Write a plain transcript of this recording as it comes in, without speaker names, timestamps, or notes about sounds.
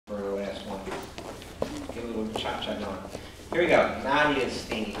cha-cha going. Here we go, Nadia'S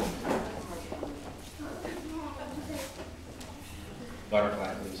theme.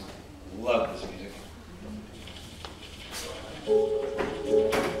 Butterfly, please. Love this music.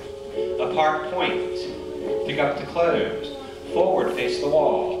 Apart point. Pick up to close. Forward face the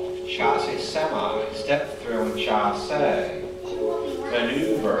wall. Chasse semi. Step through and chasse.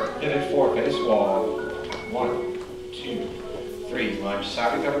 Maneuver. Pivot forward face wall. 1, 2, 3. Lunge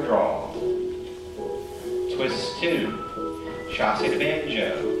side recover draw. Twist 2. Chasse to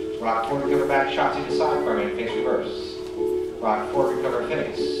banjo. Rock forward recover back. Chasse to side permanent face reverse. Rock forward recover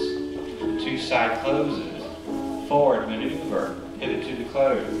face. 2 side closes. Forward maneuver. Pivot 2 to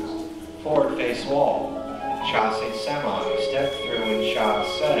close. Forward face wall. Chasse semi. Step through and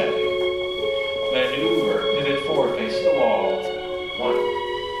chasse. Maneuver. Pivot forward face the wall. 1,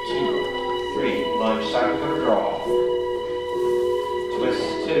 2, 3. Lunge side recover draw. Twist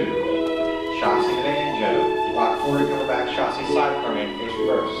 2. Chasse to banjo. Rock forward recover back. Chasse side permanent face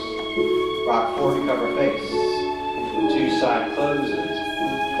reverse. Rock forward recover face. 2 side closes.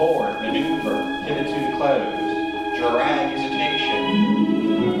 Forward maneuver. Pivot 2 to close. Drag hesitation.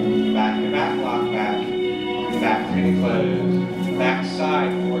 Back to back lock back. Back 3 to close. Back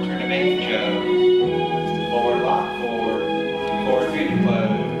side forward turn to banjo. Forward lock forward. Forward 3 to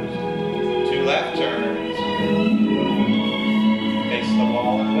close. 2 left turns. Face the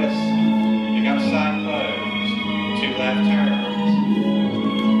wall and whisk. Pick up side close. 2 left turns.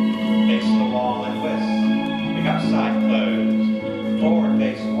 Face the wall and whisk. Pick up side close. Forward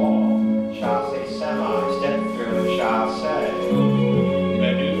face wall. Chasse semi. Step through and chasse.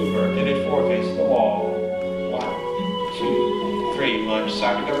 Maneuver. Pivot forward face the wall. 1, 2, 3. Lunge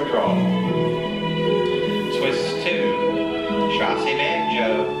side recover draw. Twist 2. Chasse banjo.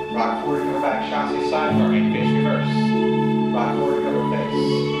 Rock forward recover back. Chasse side permanent face reverse. Rock forward recover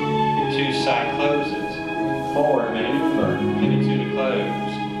face. 2 side closes. Forward maneuver. Pivot 2 to close.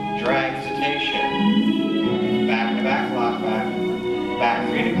 Drag hesitation. Back to back lock back. Back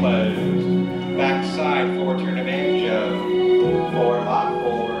 3 to close. Back side forward turn to banjo. Forward lock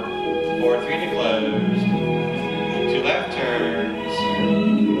forward. Forward 3 to close. 2 left turns.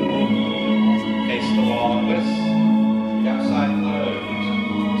 Face the wall and whisk. Pick up side close.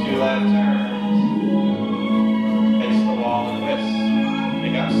 2 left turns. Face the wall and whisk.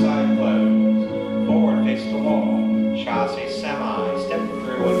 Pick up side close. Forward face the wall. Chasse semi. Step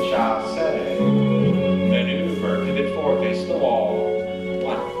through and chasse. Maneuver. Pivot forward face the wall.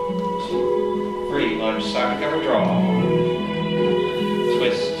 1, 2, 3. Lunge side recover draw.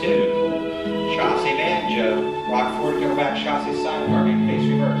 Twist 2. Chasse banjo. Rock forward recover back. Chasse side permanent face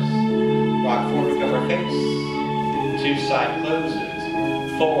reverse. Rock forward recover face. 2 side closes.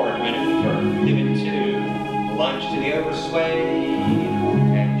 Forward maneuver. Pivot 2. Lunge to the oversway.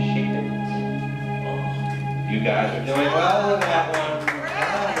 And shape it. Oh, you guys are doing well with that one.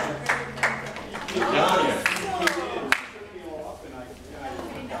 I'm telling you.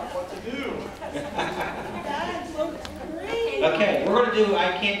 Okay, we're going to do I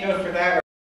Can't Go For That